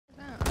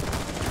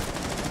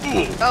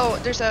Oh,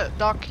 there's a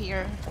dock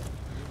here.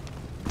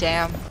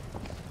 Damn.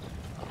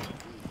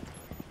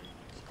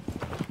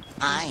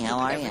 Hi, how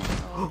are you?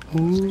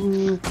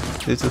 Ooh,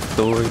 there's a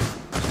sword.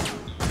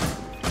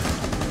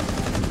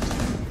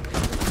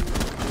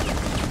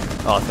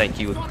 Oh, thank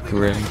you,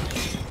 Grim.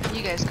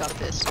 You guys got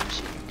this.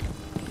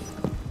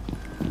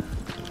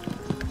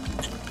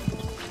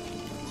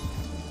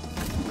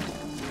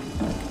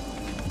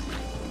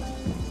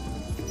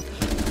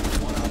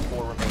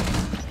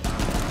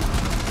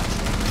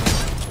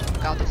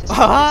 God, this is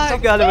I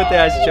got him with the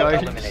ice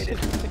charge.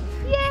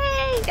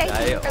 Yay!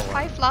 They got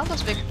 5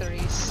 flawless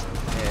victories.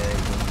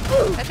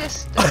 Yeah.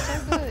 That's so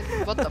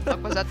good. What the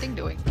fuck was that thing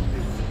doing?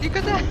 You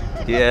could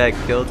have. Yeah, I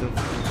killed him.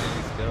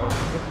 Let's go.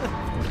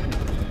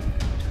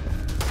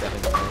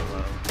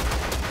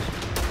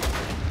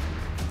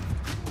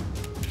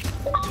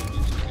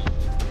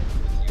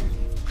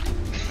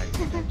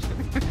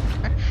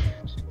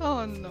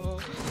 Oh no.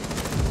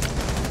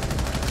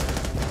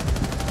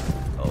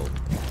 Oh.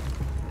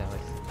 Now I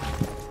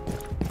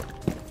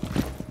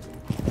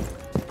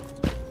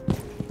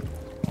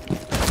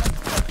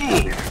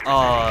see.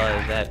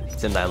 Oh,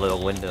 that's in that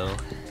little window.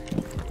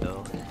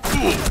 No.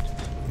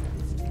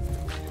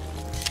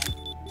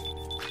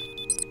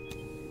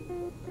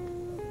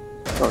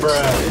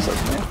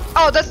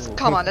 Oh, that's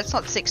come on. That's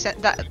not 6.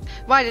 That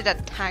why did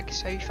that tag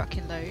so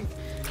fucking low?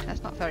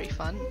 That's not very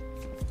fun.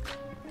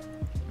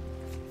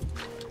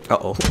 Uh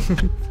oh.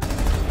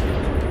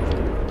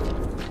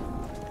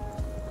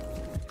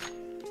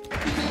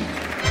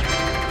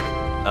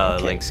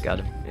 Okay. Link's got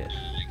him. Yeah.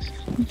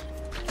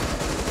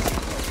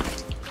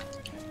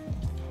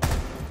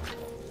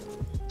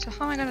 So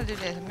how am I gonna do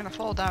this? I'm gonna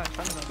fall down in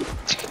front of them.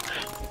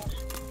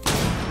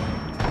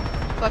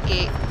 Fuck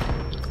it.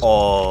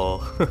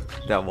 Oh,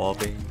 that wall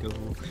being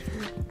cool.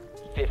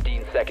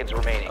 15 seconds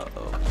remaining.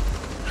 Uh-oh.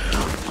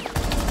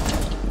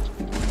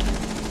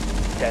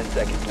 10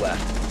 seconds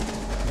left.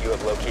 You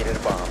have located a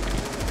bomb.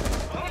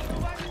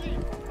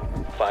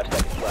 5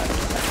 seconds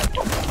left.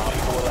 Op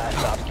 4 last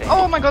stop standing.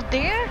 Oh my god,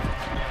 there?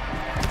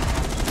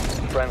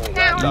 Friendly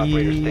last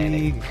operator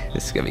standing.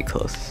 This is gonna be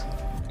close.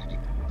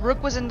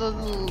 Rook was in the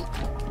little...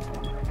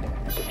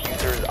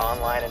 Diffuser is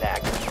online and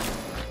active.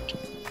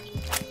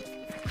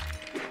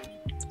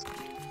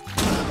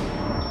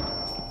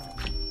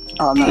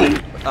 Oh no.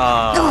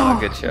 Oh,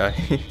 good try.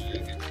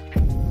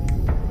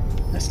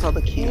 I saw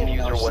the can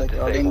and I was like,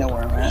 oh, they know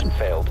where I'm at.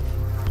 Failed.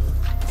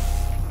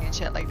 and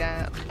shit like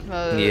that.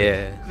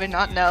 Yeah. We're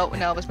not, no,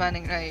 I was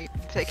manning right.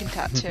 Taking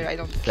tattoo, I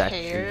don't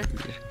Exactly. care.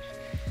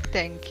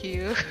 Thank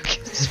you.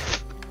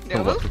 Oh,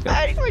 No, welcome.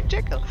 I my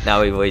Jekyll.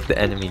 Now we wait the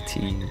enemy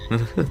team.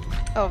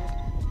 Oh,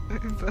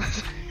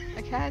 but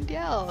I can't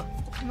yell.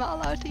 I'm not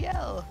allowed to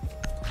yell.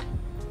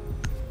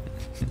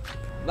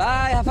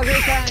 Bye, have a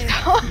great time.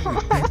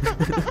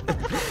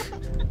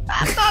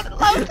 I'm not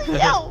allowed to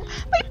yell.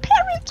 My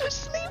parents are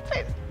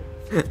sleeping.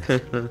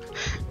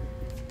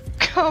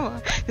 Come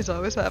on, this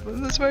always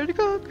happens. I swear to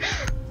God. That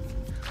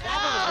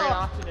was a great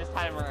option this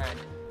time around.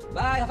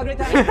 Bye, have a great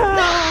time.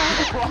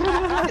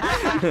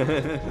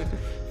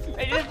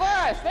 They did it for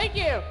us. Thank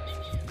you.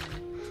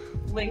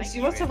 Lynx,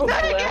 you must have a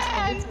Not blast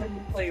again! every time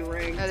you play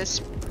Ring. That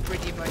is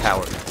pretty much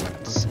Power. The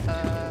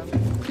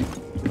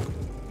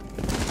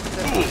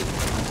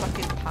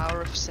fucking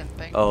power of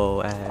simping.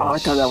 Oh, Ash. Oh, I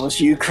thought that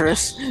was you,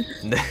 Chris. I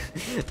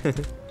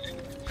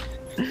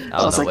don't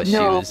was know like, what no.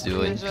 she was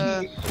doing. There's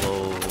a...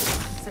 Whoa.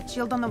 Set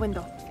shield on the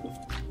window.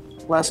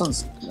 Last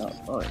one's no.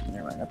 Oh, wait,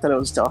 never mind. I thought it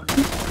was Doc.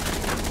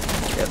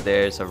 Yeah,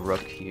 there's a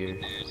rook here.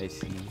 I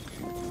see.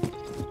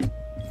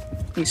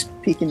 He's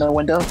peeking the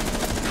window.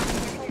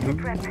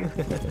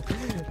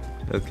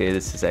 Okay,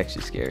 this is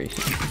actually scary.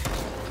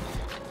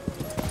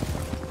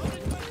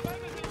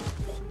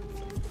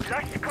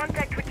 Lost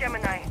contact with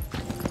Gemini.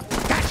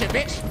 Gotcha,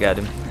 bitch. Got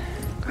him.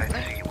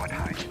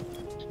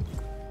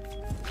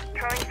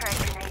 Throwing frag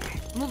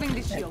grenade. Moving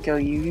the shield. Go,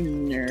 you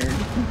nerd.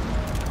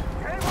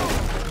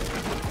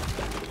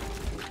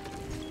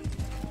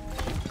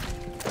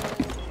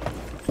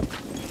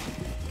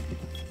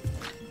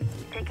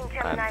 Taking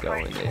Gemini I'm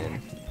going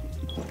in.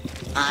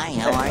 Hi,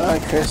 how are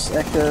you? Chris,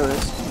 Echo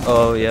is.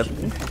 Oh, yep.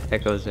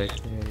 Echo's right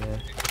there, yeah.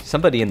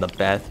 Somebody in the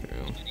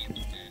bathroom.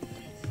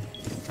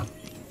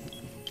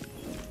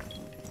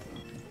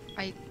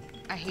 I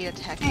hate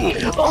attacking.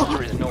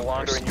 Diffuser is no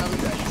longer in your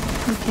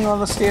possession. He came on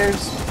the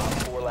stairs.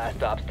 Op 4 last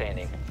stop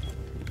standing.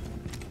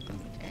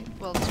 Okay,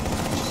 well,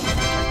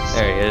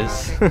 There he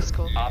is. Okay, that's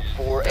cool. Op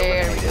 4 There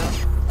we eliminated.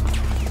 go.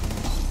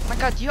 Oh my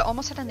god, you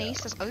almost had an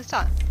ace this other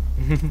time.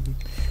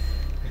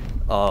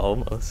 Oh,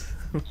 almost.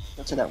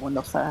 Go to that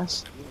window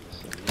fast.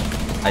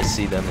 I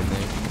see them in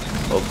there.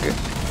 Okay.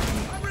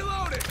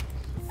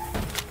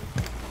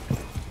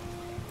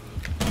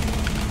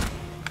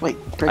 Wait,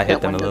 I break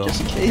hit that them a window little.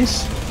 just in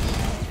case.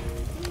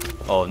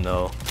 Oh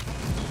no.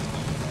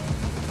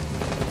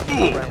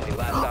 Friendly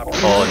last operator.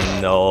 Oh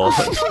no.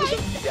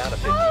 Down to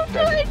 15 Oh, do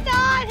seconds.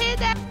 not hit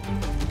that.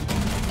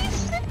 He's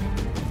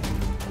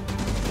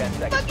 10 seconds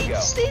to fucking go.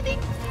 sitting.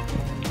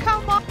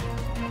 Come on.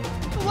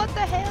 What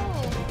the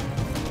hell?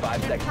 5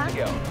 5 seconds to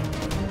go.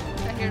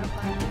 I hear the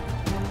plan.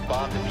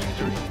 Bomb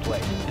diffuser in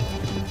place.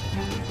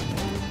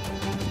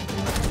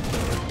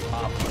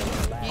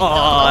 Oh,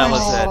 I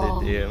almost had it,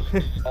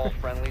 damn. All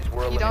friendlies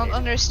were You eliminated. don't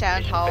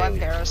understand Mission how failure.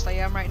 embarrassed I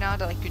am right now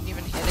that I couldn't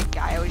even hit a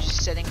guy. I was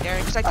just sitting there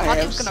because I thought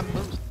he was gonna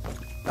move.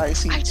 I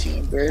see 2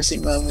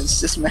 embarrassing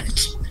moments this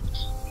match.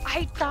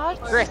 I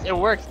thought. Chris, it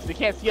works. They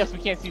can't see us, we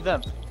can't see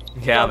them.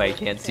 Yeah, but I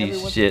can't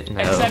see shit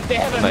now. Except they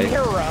have a My-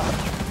 mirror.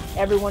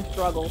 Everyone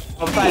struggles.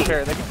 Oh, besides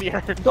her, they can see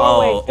her. Oh, Go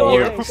away,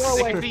 you're- go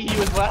They away. can see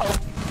you as well.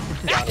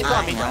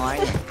 Hi, how are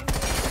you?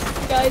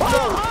 Guys,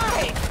 Oh,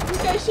 hi! you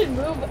guys should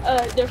move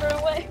a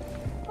different way.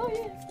 Oh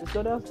yeah. Just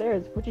go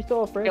downstairs. What you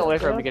so afraid Get of? away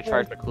Go from me, get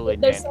downstairs. charged by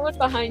Kool-Aid There's Man. someone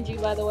behind you,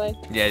 by the way.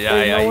 Yeah,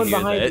 There's no I one hear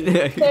behind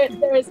that.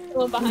 There is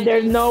someone behind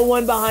There's you. no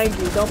one behind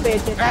you. Don't pay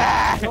attention.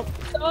 Ah!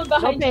 Someone Don't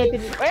behind pay you.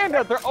 attention.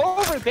 Lando, they're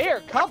over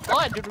there. Come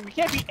on, dude. We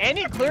can't be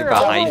any clearer. They're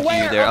behind Over you,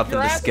 where? they're up in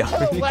your the ass to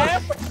sky. the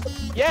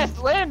left? Yes,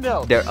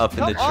 Lando. They're up in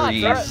Come the on,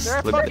 trees.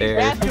 they're Look fucking there.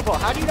 basketball.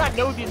 How do you not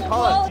know these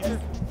call-outs?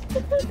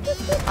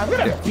 I'm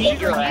gonna beat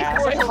your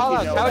ass. I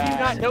call-outs. How do you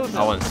not know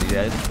them? I want to see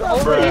that.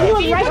 Over He there.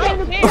 was He's right right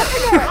there.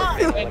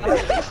 there. I'm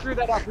gonna screw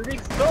that up. You're being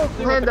so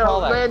clear with the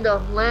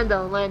call-outs.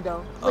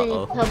 Lando. Please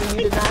Uh-oh. tell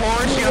me you did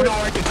not. You don't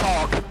like to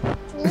talk.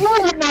 You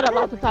are not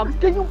allowed to talk.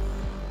 Can you?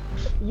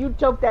 You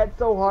choked that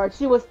so hard.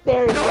 She was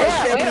staring.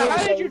 Yeah, at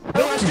how did you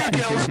face.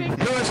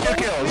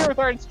 clear with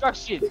our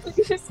instructions?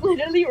 It's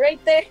literally right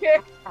there.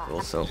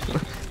 Also,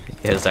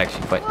 yeah, it's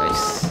actually quite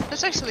nice.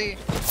 That's actually.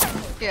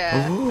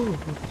 Yeah. Ooh.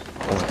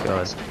 Oh my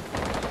god.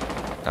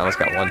 I almost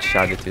got one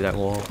shot through that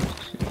wall.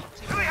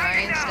 Super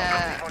nice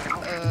that.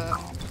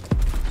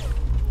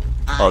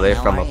 Oh, they're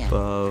Hi, from how are you?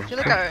 above. If you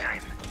look at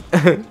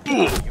her.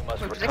 You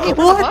must Wait, did recover. I keep it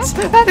What?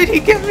 above? How did he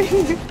get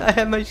me? I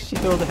had my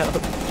shield out.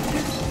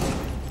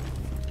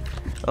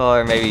 Oh,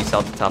 or maybe he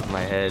saw the top of my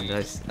head.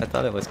 I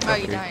thought it was Oh,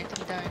 you covered. died.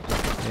 You died.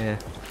 Yeah.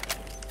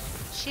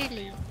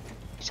 Silly.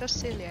 So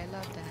silly. I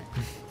love that.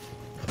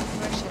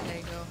 Where should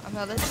I go? I'm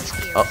a little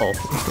scared. Uh-oh.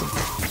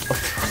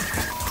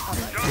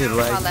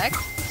 My leg. leg?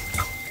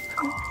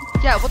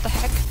 Yeah, what the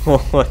heck?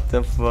 What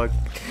the fuck?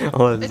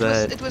 What was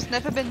that? It was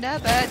never been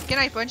that bad. Can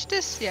I punch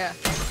this? Yeah.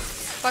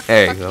 Fuck,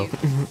 There fuck you go.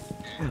 you.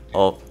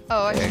 Oh,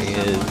 Oh, I there see he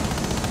someone.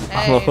 is.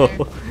 Hey, Oh.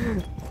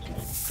 there.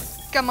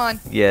 Come on.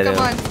 Yeah, Come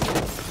no. on.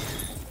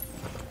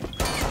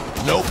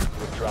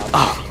 Drop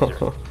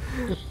Oh.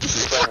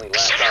 friendly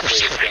last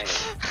operator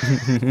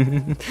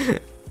standing.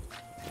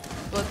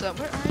 But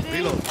where are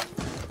they?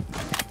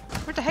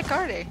 Where the heck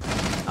are they?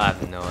 I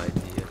have no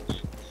idea.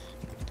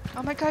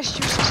 Oh my gosh,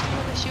 you're so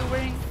stylish. You're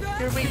wearing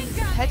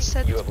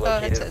headset. You have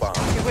located a headsets.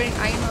 bomb. You're wearing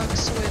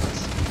Inox with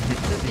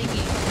the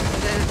thingy.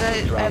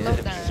 I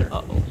love that.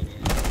 Uh-oh.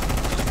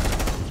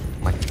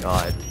 My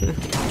god.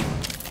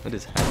 What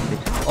is happening?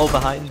 Oh,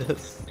 behind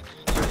us.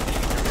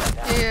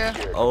 Yeah.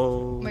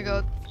 Oh. Oh my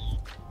god.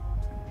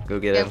 Go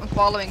get Yeah, him. I'm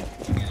following.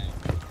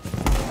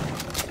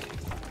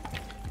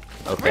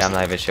 Okay, I'm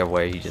not even sure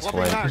where he just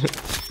went.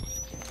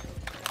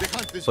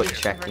 Foot Over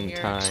checking here.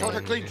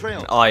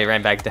 time. Oh, he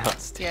ran back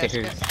downstairs.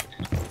 Yes,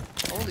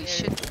 Holy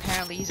shit,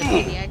 apparently he's a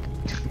maniac.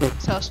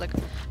 So I was like,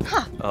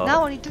 huh, Oh.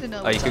 now I need to know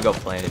Oh, you what's could up. go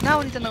plant it. Now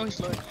I need to know his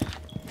lord.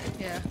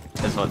 Yeah.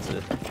 This one's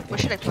a Where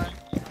should I plant?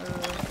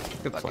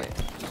 good fuck plant.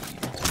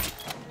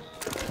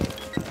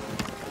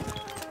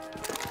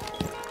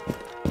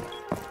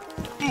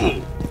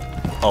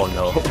 Oh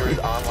no. User is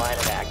online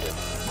and active.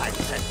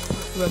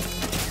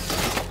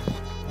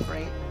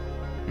 Great.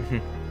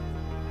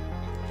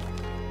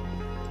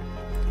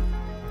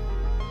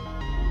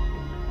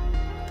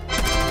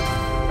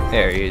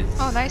 There he is.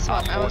 Oh, nice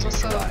one. I was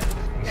also.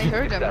 I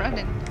heard him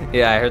running.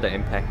 Yeah, I heard the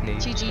impact nade.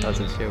 GG. I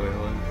wasn't sure where it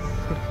was.